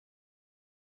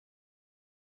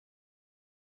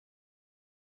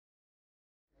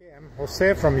I'm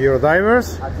Jose from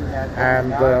Eurodivers,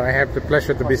 and I have the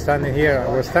pleasure to be standing here.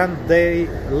 Our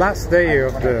last day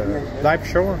of the dive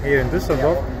show here in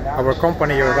Düsseldorf. Our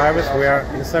company Eurodivers, we are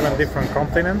in 7 different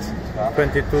continents,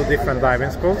 22 different diving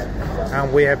schools,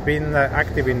 and we have been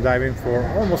active in diving for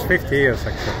almost 50 years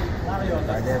actually.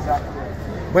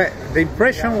 Well, the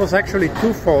impression was actually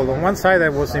twofold. On one side, I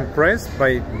was impressed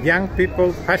by young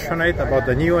people passionate about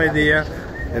the new idea,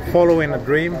 following a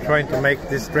dream, trying to make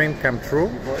this dream come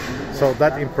true. So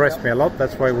that impressed me a lot.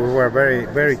 That's why we were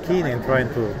very keen in trying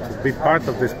to be part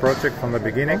of this project from the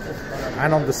beginning.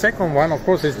 And on the second one, of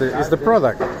course, is the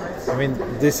product. I mean,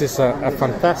 this is a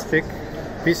fantastic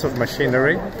piece of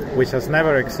machinery which has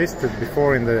never existed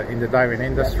before in the diving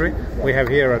industry. We have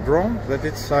here a drone that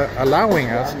it's allowing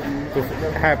us to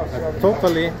have a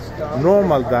totally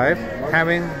normal dive,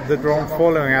 having the drone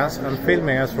following us and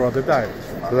filming us throughout the dive.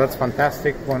 So that's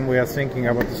fantastic when we are thinking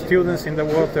about the students in the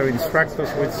water,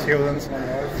 instructors with students,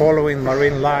 following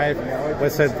marine life.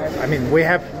 We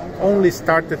have only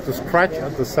started to scratch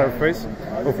at the surface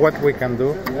of what we can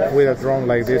do with a drone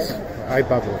like this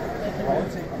iBubble.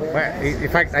 Well, in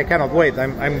fact, I cannot wait.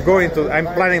 I'm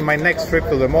planning my next trip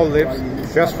to the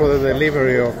Maldives just for the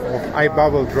delivery of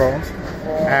iBubble drones.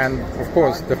 And of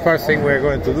course, the first thing we're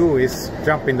going to do is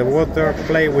jump in the water,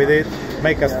 play with it,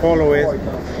 make us follow it,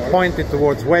 point it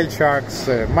towards whale sharks,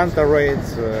 manta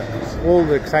rays, all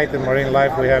the exciting marine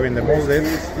life we have in the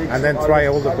Maldives, and then try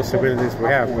all the possibilities we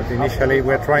have. But initially,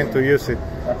 we're trying to use it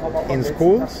in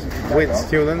schools with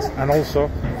students and also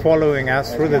following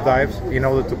us through the dives in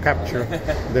order to capture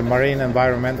the marine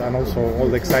environment and also all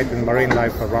the exciting marine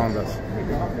life around us.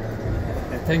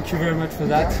 Thank you very much for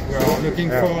that. We're looking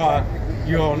for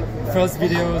your first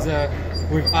videos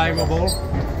with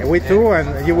iBubble. We too,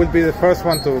 and you will be the first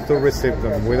one to receive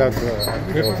them. With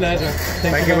pleasure.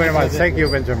 Thank you very much. Thank you,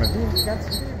 Benjamin.